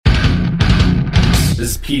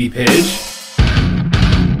This is Petey Pidge.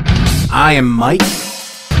 I am Mike.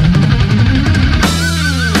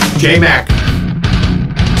 J-Mac.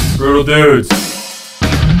 Brutal Dudes.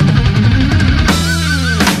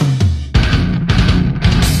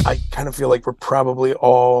 I kind of feel like we're probably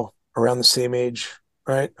all around the same age,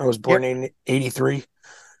 right? I was born in 83.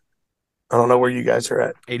 I don't know where you guys are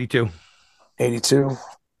at. 82. 82.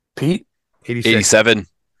 Pete? 86. 87.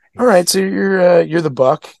 All right, so you're the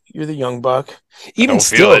buck. You're the young buck. Even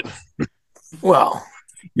still, feel it. Well,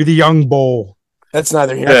 You're the young bull. that's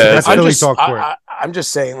neither here. Yeah, that's I'm Philly just, talk for it. I'm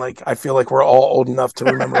just saying, like, I feel like we're all old enough to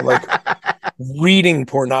remember, like, reading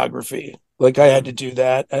pornography. Like, I had to do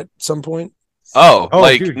that at some point. Oh,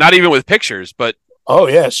 like dude. not even with pictures, but Oh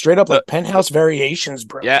yeah, straight up like Penthouse Variations,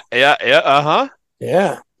 bro. yeah, uh-huh.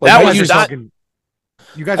 Yeah. That I was used- not-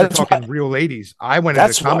 You guys are That's talking why- real ladies. I went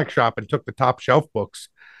That's into a comic why- shop and took the top shelf books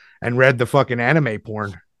and read the fucking anime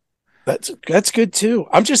porn. That's good too.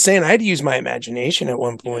 I'm just saying I had to use my imagination at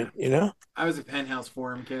one point, you know? I was a Penthouse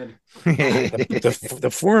Forum kid. The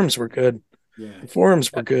forums were good. Yeah. The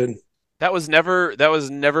forums were good. That was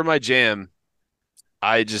never my jam.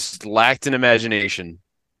 I just lacked an imagination.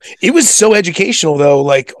 It was so educational though,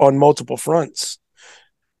 like on multiple fronts.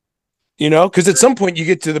 You know, because at some point you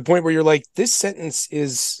get to the point where you're like, this sentence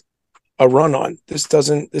is a run on. This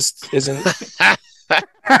isn't this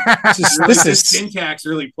is syntax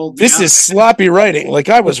really pulled me this out. is sloppy writing. Like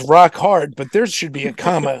I was rock hard, but there should be a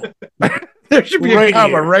comma. There should be Right a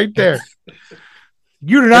comma here. right there.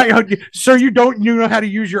 You do not, sir. You know how to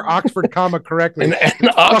use your Oxford comma correctly. An Fucking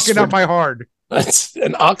Oxford, up my hard. that's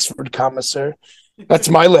an Oxford comma, sir. That's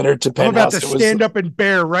my letter to I'm about Penthouse. to stand up and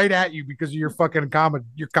bear right at you because of your fucking comma.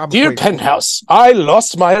 Your comma. Dear placement. Penthouse, I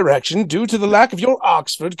lost my erection due to the lack of your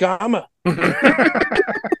Oxford comma.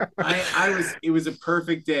 It was a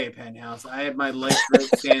perfect day, Penthouse. I had my light gray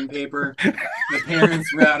sandpaper. The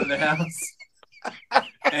parents were out of the house.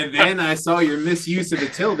 And then I saw your misuse of a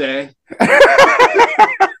tilde.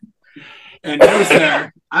 And no,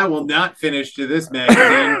 sir, I will not finish to this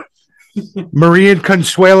magazine. Maria and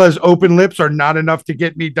Consuela's open lips are not enough to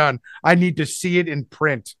get me done. I need to see it in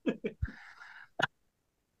print.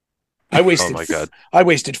 I wasted Oh my God. I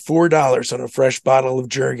wasted $4 on a fresh bottle of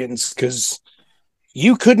Jergens because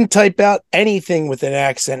you couldn't type out anything with an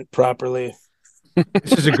accent properly.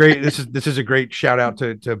 This is a great shout out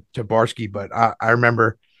to Barsky. But I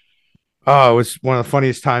remember, it was one of the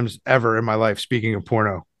funniest times ever in my life. Speaking of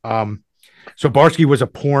porno, so Barsky was a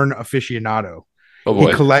porn aficionado. Oh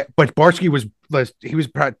boy. But Barsky was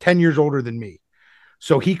probably 10 years older than me,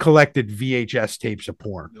 so he collected VHS tapes of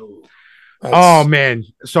porn. Oh man!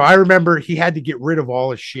 So I remember he had to get rid of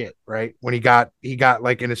all his shit right when he got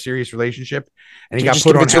like in a serious relationship, and he got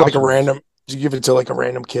put on to like a house arrest. random. Did you give it to like a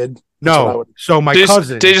random kid? That's what I No, would- so my They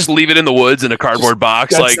cousin. just leave it in the woods in a cardboard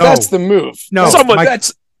box. That's, Like that's the move. No, Someone my-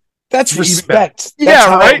 that's Even respect. better. That's Yeah,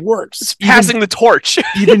 how right? it works. passing the torch.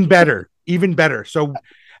 even better. So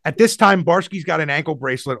at this time, Barsky's got an ankle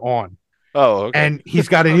bracelet on, Oh, okay. and he's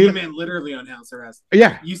got Oh, an you meant literally on house arrest.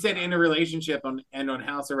 yeah. You said in a relationship and on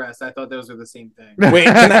house arrest. I thought those were the same thing. Wait,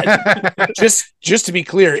 can just to be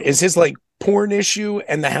clear, is his like porn issue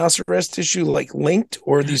and the house arrest issue like linked,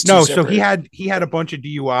 or are these two No, separate? so he had a bunch of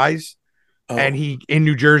DUIs, Oh. and he in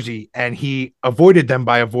New Jersey, and he avoided them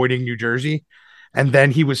by avoiding New Jersey, and then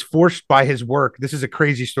he was forced by his work. This is a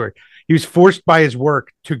crazy story. He was forced by his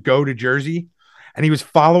work to go to Jersey, and he was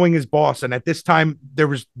following his boss. And at this time, there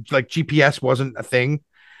was like GPS wasn't a thing,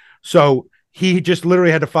 so he just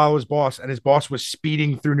literally had to follow his boss, and his boss was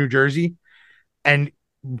speeding through New Jersey, and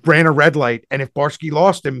ran a red light. And if Barsky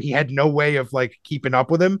lost him, he had no way of like keeping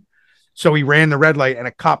up with him. So he ran the red light, and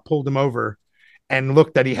a cop pulled him over and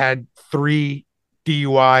looked that he had 3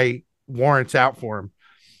 DUI warrants out for him.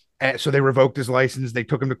 And so they revoked his license. They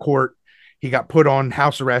took him to court. He got put on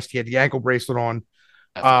house arrest. He had the ankle bracelet on.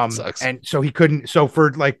 That sucks. And so he couldn't. So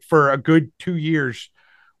for a good 2 years,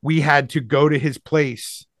 we had to go to his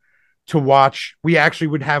place to watch. We actually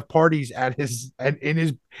would have parties at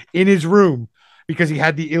in his room because he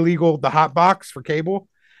had the hot box for cable,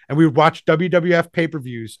 and we would watch WWF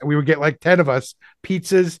pay-per-views, and we would get like 10 of us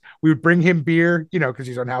pizzas. We would bring him beer, because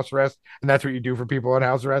he's on house arrest, and that's what you do for people on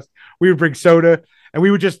house arrest. We would bring soda, and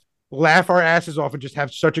we would just laugh our asses off and just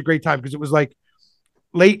have such a great time because it was like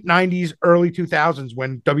late 90s, early 2000s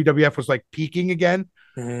when WWF was like peaking again.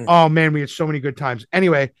 Mhm. Oh man, we had so many good times.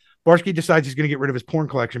 Anyway, Barsky decides he's going to get rid of his porn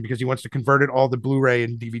collection because he wants to convert it all to Blu-ray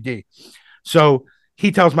and DVD. So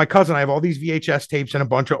he tells my cousin, I have all these VHS tapes and a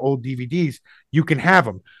bunch of old DVDs. You can have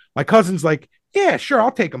them. My cousin's like, yeah, sure.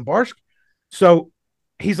 I'll take them, Barsk. So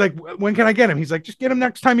he's like, when can I get him? He's like, just get him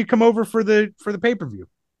next time you come over for the pay-per-view.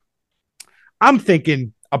 I'm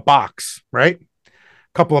thinking a box, right? A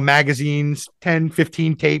couple of magazines, 10,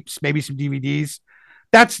 15 tapes, maybe some DVDs.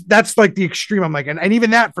 That's like the extreme. I'm like, and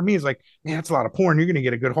even that for me is like, man, that's a lot of porn. You're gonna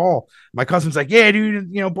get a good haul. My cousin's like, yeah,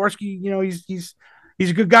 dude, Barsky, he's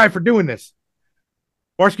a good guy for doing this.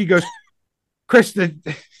 Barsky goes, Chris, the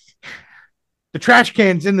trash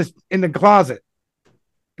can's in the closet.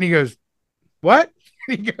 And he goes, what?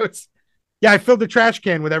 And he goes, yeah, I filled the trash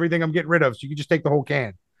can with everything I'm getting rid of, so you can just take the whole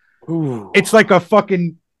can. Ooh. It's like a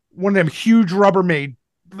fucking one of them huge Rubbermaid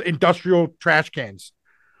industrial trash cans,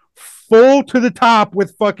 full to the top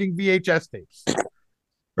with fucking VHS tapes.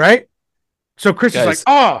 Right? So Chris is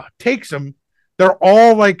like, takes them. They're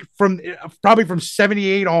all like probably from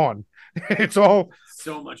 78 on. It's all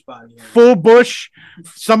so much body hair. Full bush.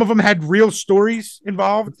 Some of them had real stories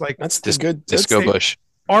involved. Like that's good. Disco bush.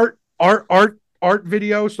 Art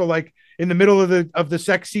video. So like in the middle of the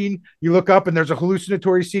sex scene, you look up and there's a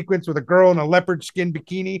hallucinatory sequence with a girl in a leopard skin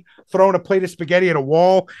bikini throwing a plate of spaghetti at a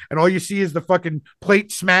wall, and all you see is the fucking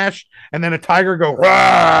plate smash, and then a tiger go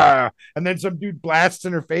rah, and then some dude blasts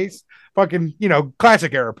in her face. Fucking,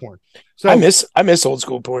 classic era porn. So I miss old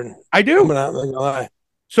school porn. I do. I'm not gonna lie.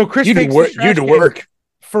 So Chris you takes to work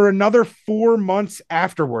for another 4 months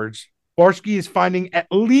afterwards. Barsky is finding at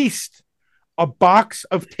least a box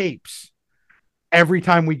of tapes every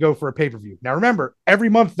time we go for a pay-per-view. Now remember, every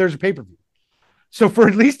month there's a pay-per-view. So for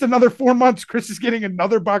at least another 4 months, Chris is getting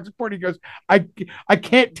another box of porn. He goes, I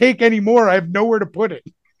can't take any more. I have nowhere to put it.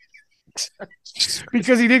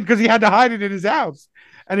 because he had to hide it in his house.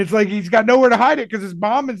 And it's like he's got nowhere to hide it because his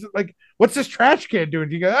mom is like, "What's this trash can doing?"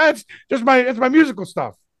 He goes, "It's just my musical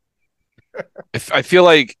stuff." I feel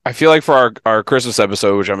like for our Christmas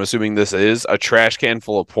episode, which I'm assuming this is, a trash can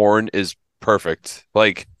full of porn is perfect.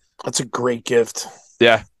 Like, that's a great gift.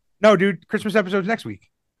 Yeah. No, dude, Christmas episode's next week.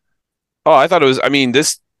 Oh, I thought it was. I mean,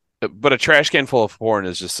 but a trash can full of porn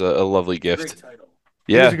is just a lovely gift. Great title.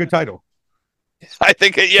 Yeah, it's a good title. I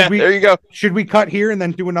think. There you go. Should we cut here and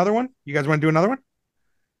then do another one? You guys want to do another one?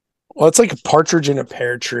 Well, it's like a partridge in a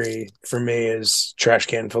pear tree for me is trash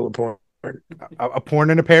can full of porn. A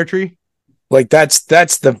porn in a pear tree? Like that's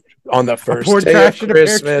the on the first day of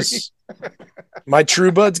Christmas. My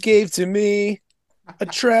true buds gave to me a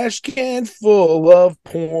trash can full of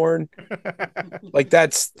porn. Like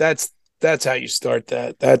that's how you start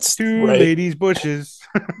that. That's two ladies' bushes.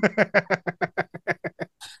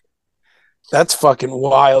 That's fucking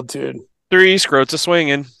wild, dude. 3 scrotes a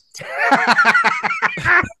swinging.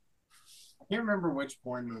 I can't remember which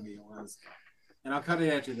porn movie it was, and I'll cut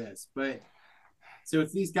it after this. But so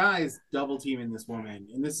it's these guys double teaming this woman,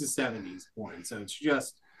 and this is 70s porn, so it's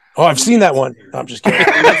just. Oh, I've seen that one. No, I'm just kidding.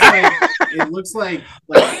 It looks like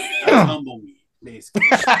a tumbleweed, basically.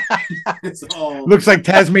 It's all looks like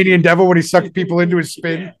Tasmanian Devil when he sucks people into his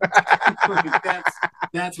spin. Yeah.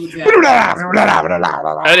 That's what's happening.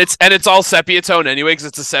 And it's all sepia tone anyway, because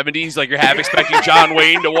it's the 70s. Like you're half expecting John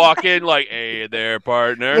Wayne to walk in, like, "Hey there,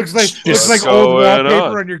 partner." Looks like old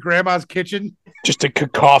wallpaper in your grandma's kitchen. Just a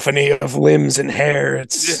cacophony of limbs and hair.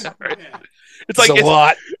 It's right. It's a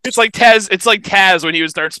lot. It's like Taz. It's like Taz when he would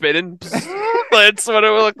start spitting. That's what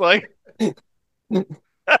it would look like.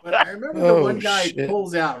 But I remember the one guy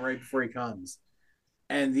pulls out right before he comes,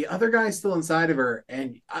 and the other guy's still inside of her,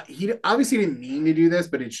 and he obviously didn't mean to do this,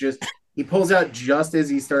 but it's just he pulls out just as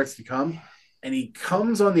he starts to come, and he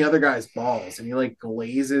comes on the other guy's balls, and he like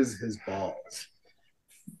glazes his balls.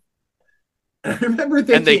 And I remember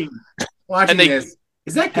thinking, watching this,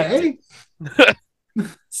 is that gay?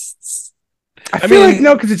 I feel like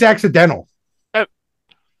no, because it's accidental.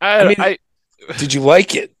 Did you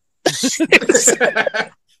like it?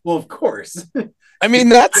 Well, of course. I mean,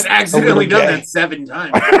 that's I've accidentally done that 7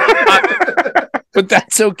 times. But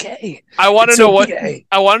that's okay. I want to know what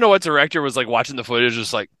director was like watching the footage,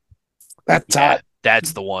 just like, that's hot.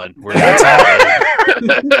 That's the one. That's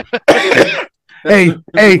hot. Hey,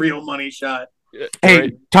 real money shot. Hey,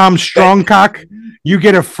 right. Tom Strongcock, you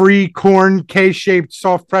get a free corn K-shaped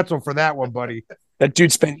soft pretzel for that one, buddy. That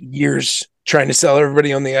dude spent years trying to sell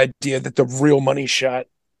everybody on the idea that the real money shot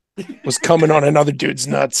was coming on another dude's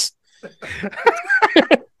nuts.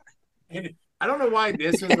 And I don't know why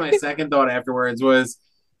this was my second thought afterwards was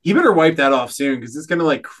you better wipe that off soon because it's gonna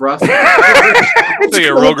like crust. It's like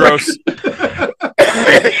real gross.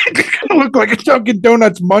 It's gonna look like a Dunkin'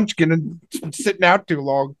 Donuts munchkin and sitting out too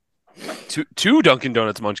long. Two Dunkin'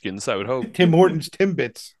 Donuts munchkins, I would hope. Tim Hortons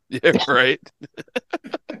Timbits. Yeah, right.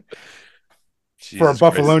 For our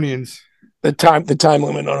Buffalonians. The time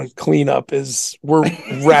limit on cleanup we're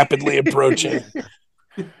rapidly approaching.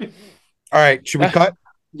 All right, should we cut?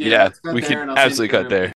 Yeah, we can absolutely cut there.